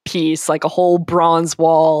wall piece, like a whole bronze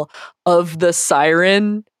wall of the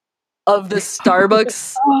siren of the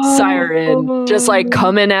Starbucks siren, just like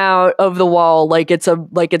coming out of the wall, like it's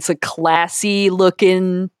a classy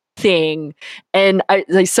looking thing. And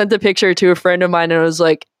I sent the picture to a friend of mine and I was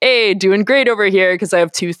like, hey, doing great over here, because I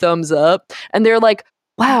have 2 thumbs up. And they're like,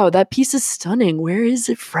 wow, that piece is stunning, where is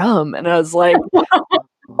it from? And I was like,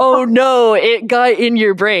 oh no, it got in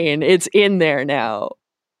your brain, it's in there now.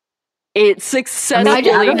 It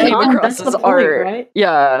successfully came across as art, right?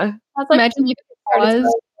 Yeah. Imagine you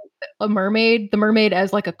cause a mermaid, the mermaid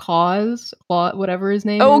as like a cause, whatever his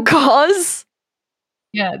name is. Cause?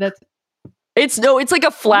 Yeah, it's like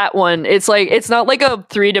a flat one. It's not like a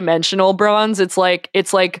 3-dimensional bronze. It's like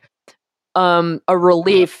a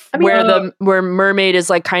relief where mermaid is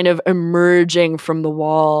like kind of emerging from the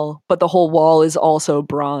wall, but the whole wall is also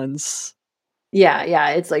bronze.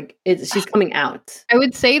 Yeah, she's coming out. I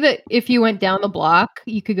would say that if you went down the block,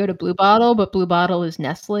 you could go to Blue Bottle, but Blue Bottle is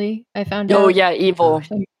Nestle. I found out. Oh yeah, evil.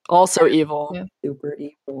 Also evil. Yeah. Super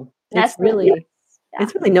evil. It's really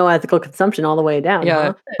no ethical consumption all the way down. Yeah,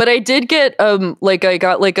 huh? But I did get I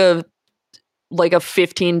got like a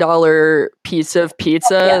 $15 piece of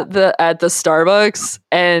pizza at the Starbucks,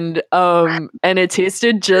 and it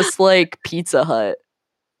tasted just like Pizza Hut.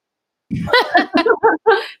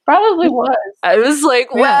 Probably was. I was like,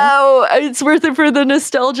 Yeah. wow, it's worth it for the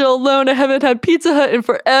nostalgia alone. I haven't had Pizza Hut in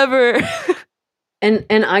forever. And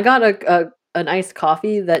I got an iced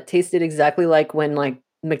coffee that tasted exactly like when like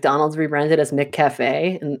McDonald's rebranded as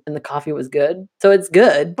McCafe, and the coffee was good. So it's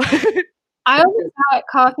good. I only got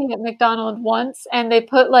coffee at McDonald's once, and they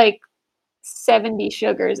put like 70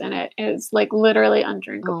 sugars in it. It's like literally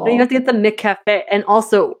undrinkable. But you have to get the McCafe. And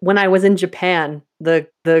also, when I was in Japan,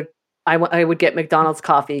 I would get McDonald's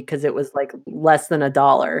coffee because it was like less than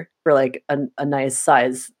 $1 for like a nice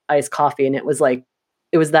size iced coffee, and it was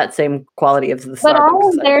that same quality as the Starbucks. But all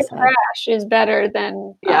of I their just had. trash is better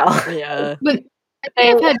than Yeah. But I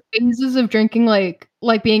think I've had phases of drinking like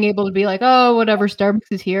being able to be like, oh, whatever,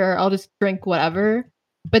 Starbucks is here, I'll just drink whatever.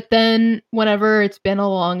 But then whenever it's been a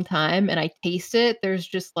long time and I taste it, there's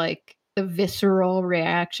just like the visceral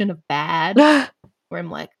reaction of bad where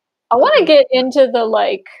I'm like, I want to get into the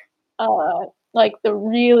like the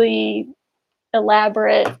really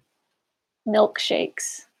elaborate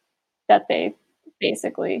milkshakes that they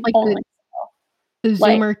basically like only the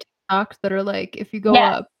Like- Zoomer TikToks that are like, if you go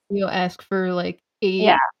Yes. up, you'll ask for like 8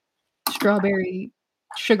 Yeah. strawberry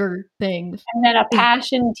sugar things. and then a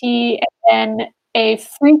passion tea, and then a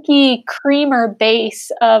freaky creamer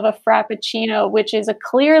base of a frappuccino, which is a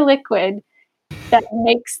clear liquid that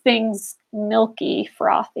makes things milky,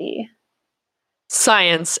 frothy.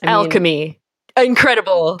 Science, I mean- alchemy,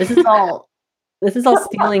 incredible. This is all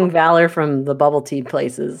stealing valor from the bubble tea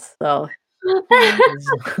places. So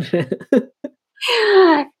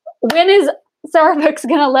When is Starbucks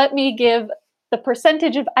gonna let me give the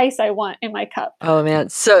percentage of ice I want in my cup? Oh man,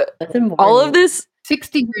 so that's important. all of this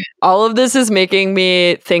 60 grams. all of this is making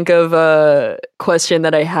me think of a question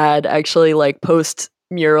that I had actually like post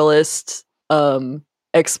muralist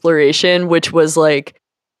exploration, which was like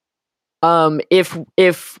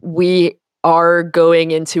if we are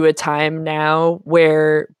going into a time now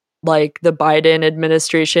where like the Biden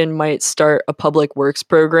administration might start a public works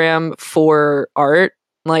program for art,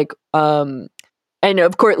 like and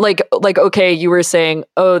of course like okay, you were saying,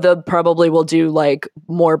 oh, they probably will do like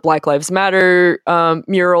more Black Lives Matter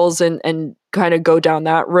murals and kind of go down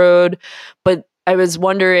that road. But I was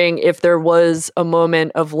wondering if there was a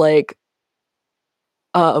moment of like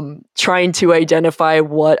trying to identify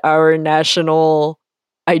what our national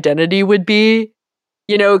identity would be,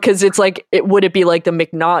 you know, because it's like, would it be like the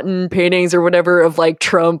McNaughton paintings or whatever of like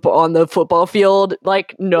Trump on the football field?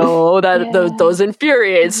 Like, no, that Yeah. those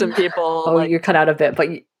infuriate some people. Oh, like, you're cut out a bit, but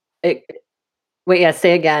wait, yeah,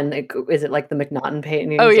 say again. Is it like the McNaughton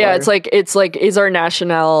paintings? oh yeah, or- it's like is our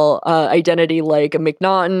national identity like a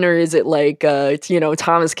McNaughton, or is it like you know,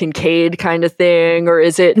 Thomas Kincaid kind of thing, or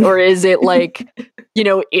is it like you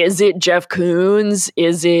know, is it Jeff Koons?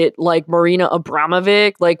 Is it like Marina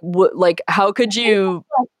Abramovic? Like what? Like how could you?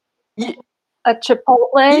 A Chipotle?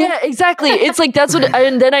 Yeah, exactly. It's like that's what.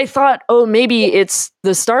 And then I thought, oh, maybe it's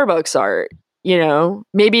the Starbucks art. You know,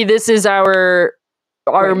 maybe this is our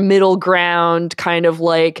Right. middle ground, kind of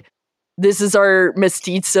like this is our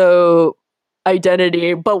mestizo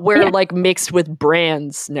identity, but we're like mixed with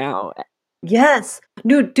brands now. Yes,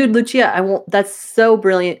 dude, Lucia, I won't. That's so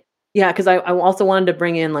brilliant. Yeah, because I also wanted to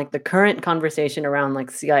bring in like the current conversation around like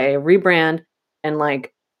CIA rebrand and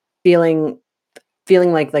like feeling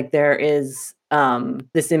like there is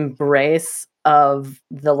this embrace of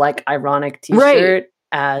the like ironic T-shirt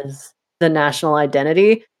as the national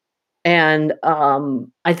identity, and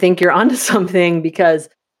I think you're onto something because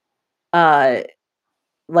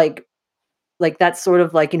like that's sort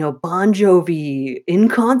of like, you know, Bon Jovi in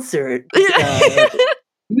concert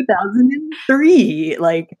 2003,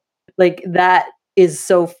 like that is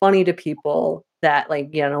so funny to people that like,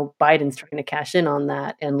 you know, Biden's trying to cash in on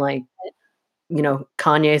that, and like, you know,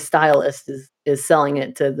 Kanye's stylist is selling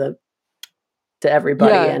it to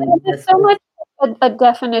everybody. Yeah. And It's so much a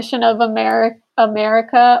definition of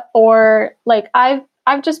America, or like I've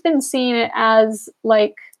just been seeing it as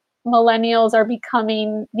like millennials are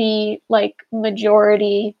becoming the like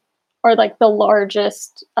majority or like the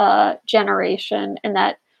largest generation, and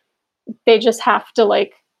that they just have to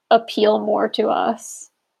like appeal more to us.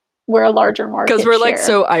 We're a larger market Because we're like share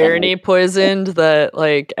so than- irony poisoned that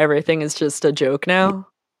like everything is just a joke now.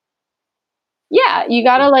 Yeah, you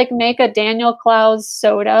gotta like make a Daniel Klaus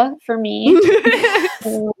soda for me.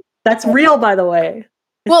 that's real, by the way.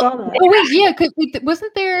 I Well, saw that. oh wait, yeah, because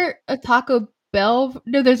wasn't there a Taco Bell?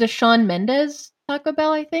 No, there's a Shawn Mendes Taco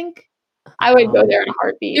Bell, I think. I would go there in a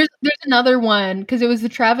heartbeat. There's another one because it was the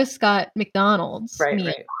Travis Scott McDonald's.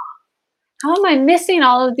 Right. How am I missing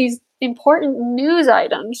all of these important news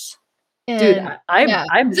items? Dude, And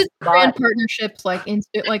I just brand partnerships like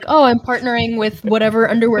I'm partnering with whatever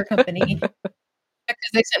underwear company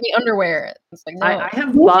because they sent me underwear. It's like, no. I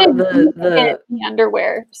have bought the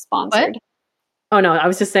underwear sponsored. What? Oh no, I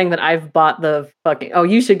was just saying that I've bought the fucking. Oh,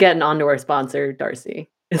 you should get an underwear sponsor, Darcy.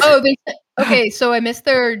 Oh, okay. So I missed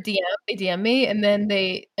their DM. They DM me, and then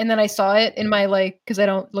I saw it in my because I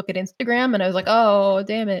don't look at Instagram, and I was like, oh,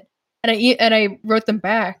 damn it, and I wrote them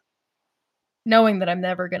back, knowing that I'm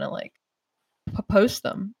never gonna post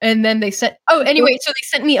them, and then they sent. Oh, anyway, so they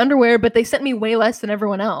sent me underwear, but they sent me way less than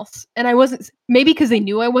everyone else, and I wasn't maybe because they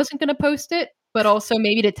knew I wasn't gonna post it, but also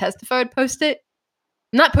maybe to test if I would post it.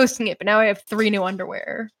 I'm not posting it, but now I have 3 new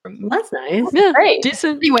underwear. That's nice. Yeah, Great.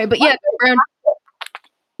 decent. Anyway, but yeah,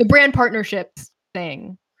 the brand partnerships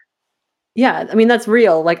thing. Yeah, I mean that's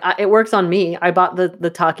real. Like it works on me. I bought the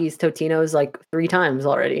Takis Totinos 3 times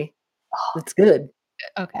already. It's good.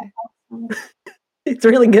 Okay. It's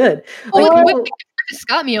really good. Well, with the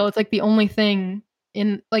Scott meal, it's the only thing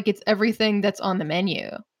in it's everything that's on the menu.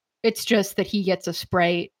 It's just that he gets a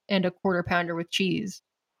Sprite and a quarter pounder with cheese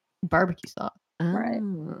and barbecue sauce. Right.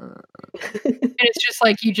 Oh. And it's just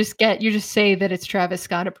you just say that it's Travis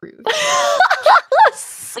Scott approved.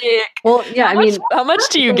 Sick. Well, yeah, how much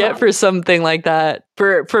do you get for something like that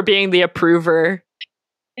for being the approver?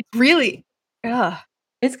 It's really, yeah.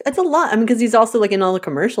 It's a lot. I mean, because he's also in all the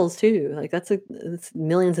commercials too. It's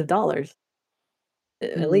millions of dollars.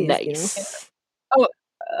 At least, nice. Oh,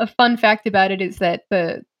 a fun fact about it is that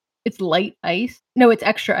it's light ice. No, it's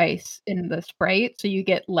extra ice in the Sprite, so you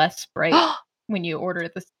get less Sprite when you order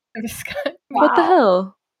the Scott. Wow. What the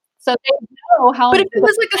hell? So they know how. But if it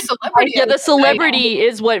was a celebrity, yeah, the celebrity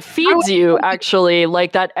is what feeds you. Actually,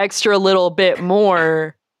 that extra little bit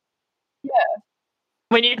more. Yeah.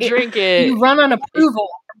 When you drink it, you run on approval.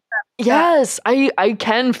 Yes, I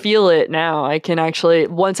can feel it now. I can actually.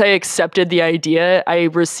 Once I accepted the idea, I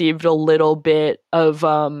received a little bit of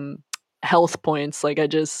health points.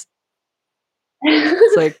 It's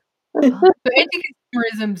the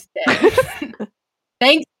anti-consumerism's dead.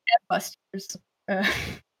 Thanks, Busters.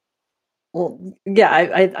 Well, yeah,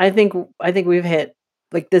 I think we've hit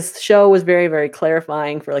this show was very, very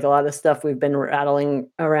clarifying for a lot of stuff we've been rattling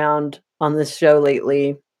around on this show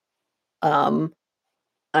lately.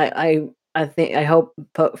 I hope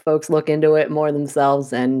folks look into it more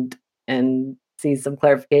themselves and see some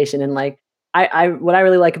clarification. And what I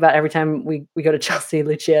really like about every time we go to Chelsea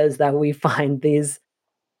Lucia is that we find these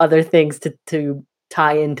other things to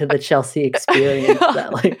tie into the Chelsea experience.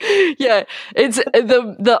 Yeah, it's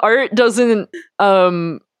the art doesn't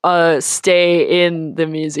stay in the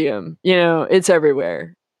museum. It's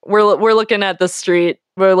everywhere. We're looking at the street.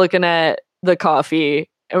 We're looking at the coffee.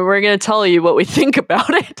 And we're going to tell you what we think about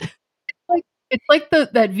it. It's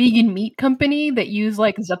that vegan meat company that use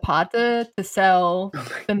Zapata to sell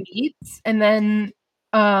the meats. And then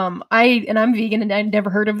I'm vegan and I'd never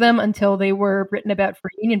heard of them until they were written about for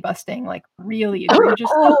union busting. Really egregious.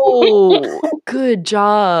 Oh, good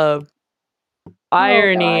job.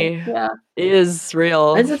 Irony is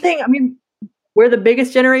real. That's the thing. I mean, we're the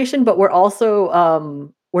biggest generation, but we're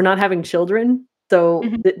also we're not having children. So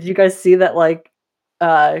did you guys see that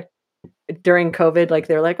during COVID,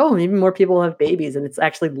 they're oh, maybe more people will have babies, and it's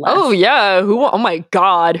actually less. Oh yeah, oh my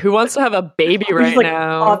god, who wants to have a baby right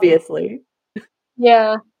now? Obviously.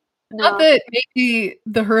 Yeah. No. Not that maybe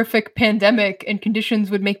the horrific pandemic and conditions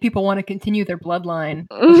would make people want to continue their bloodline.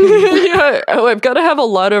 Yeah, I've got to have a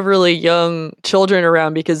lot of really young children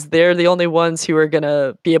around because they're the only ones who are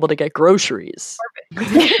gonna be able to get groceries.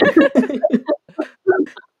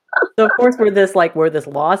 So of course we're this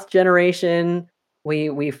lost generation.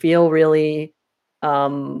 We feel really, we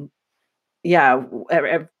have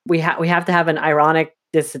to have an ironic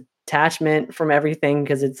detachment from everything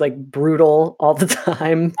because it's brutal all the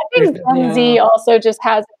time. I think Gen Z also just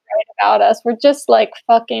has it right about us. We're just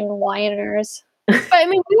fucking whiners. But I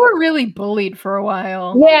mean, we were really bullied for a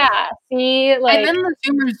while. Yeah, see, and then the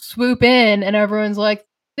Zoomers swoop in, and everyone's like,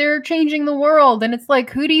 "They're changing the world," and it's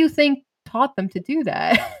who do you think taught them to do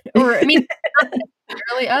that? Or I mean, not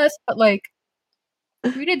necessarily us, but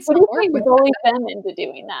we did some work with bully them into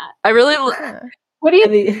doing that. I really. What do you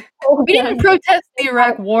think? We didn't protest the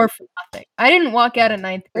Iraq War for nothing. I didn't walk out of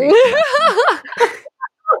 9th grade.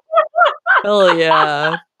 Hell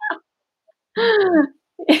yeah.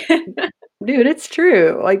 Dude, it's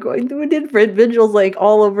true. We did vigils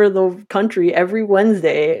all over the country every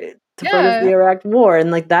Wednesday to protest the Iraq War,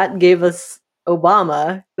 and that gave us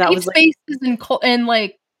Obama. That safe was spaces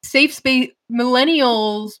and safe space.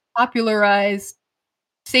 Millennials popularized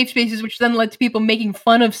safe spaces, which then led to people making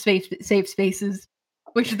fun of safe spaces,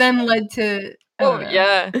 which then led to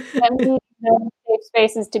the safe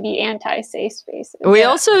spaces to be anti-safe spaces. We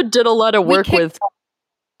also did a lot of work with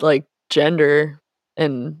like gender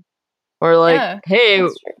and or like, hey,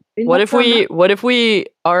 what if we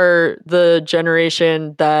are the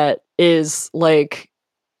generation that is like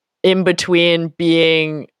in between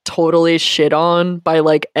being totally shit on by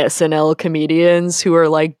like SNL comedians who are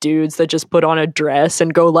like dudes that just put on a dress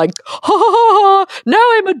and go like, ha ha ha, ha, now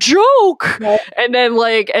I'm a joke. Right. And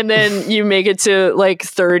then you make it to like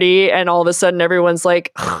 30 and all of a sudden everyone's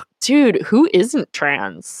like, dude, who isn't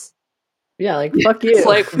trans? Yeah, like fuck you. It's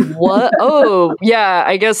like, what? Oh, yeah,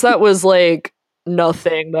 I guess that was like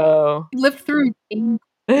nothing though. We lived through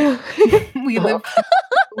we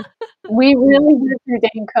really lived through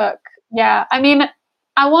Dane Cook. Yeah. I mean,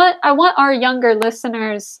 I want our younger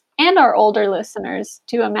listeners and our older listeners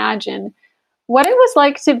to imagine what it was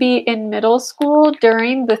like to be in middle school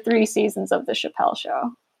during the 3 seasons of the Chappelle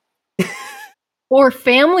Show. Or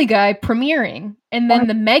Family Guy premiering, and then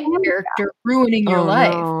the Meg character ruining your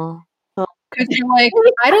life. Because you're like,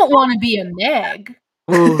 I don't want to be a Meg.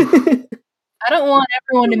 I don't want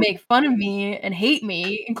everyone to make fun of me and hate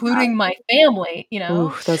me, including my family, you know?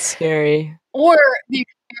 Ooh, that's scary. Or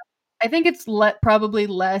I think it's probably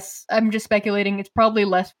less, I'm just speculating, it's probably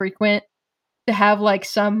less frequent to have like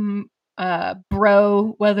some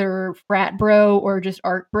bro, whether frat bro or just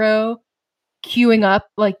art bro, queuing up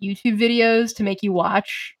like YouTube videos to make you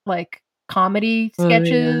watch like comedy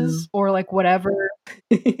sketches or like whatever.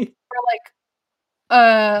 Or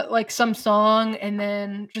like some song and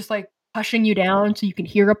then just like hushing you down so you can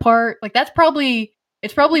hear a part. Like it's probably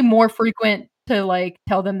more frequent to like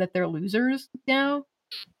tell them that they're losers now.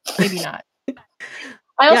 Maybe not.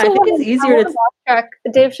 I think it's easier to track.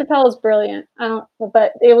 Dave Chappelle is brilliant.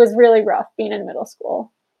 But it was really rough being in middle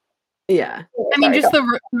school. Yeah. I mean, just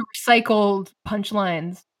the recycled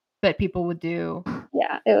punchlines that people would do.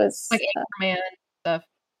 Yeah, it was like Anchorman stuff.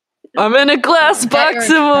 I'm in a glass box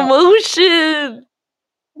of emotion.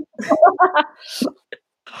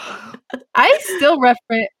 I still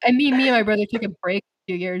reference. I mean, me and my brother took a break for a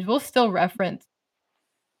few years. We'll still reference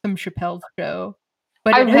some Chappelle's show,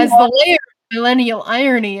 but it has the layer of millennial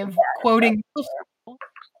irony of quoting.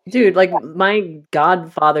 Dude, like my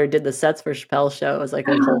godfather did the sets for Chappelle's show. It was like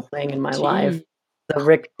a whole thing in my life. The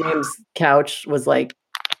Rick James couch was like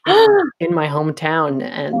in my hometown,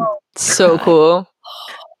 and so cool.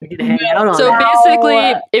 We could hang out on. So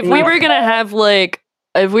basically, if we were gonna have like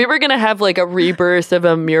a rebirth of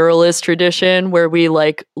a muralist tradition where we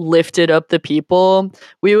like lifted up the people,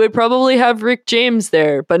 we would probably have Rick James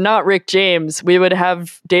there, but not Rick James. We would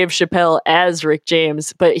have Dave Chappelle as Rick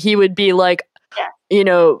James, but he would be like, you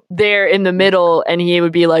know, there in the middle, and he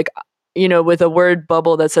would be like, you know, with a word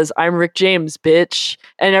bubble that says, I'm Rick James, bitch.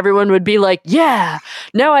 And everyone would be like, yeah,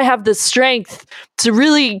 now I have the strength to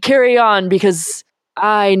really carry on because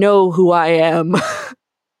I know who I am.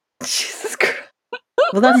 Jesus Christ.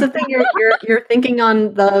 Well, that's the thing. You're thinking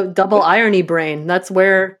on the double irony brain. That's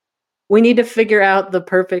where we need to figure out the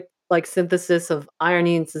perfect like synthesis of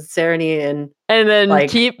irony and sincerity, and then like,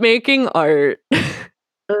 keep making art.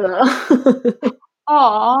 Aww.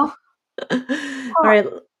 All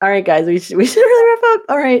right, guys. We should really wrap up.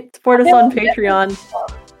 All right, support us on Patreon.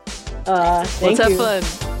 Let's have fun.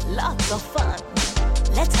 Lots of fun.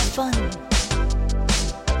 Let's have fun.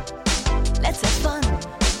 Let's have fun.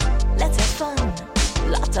 Let's have fun.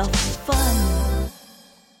 Lots of fun.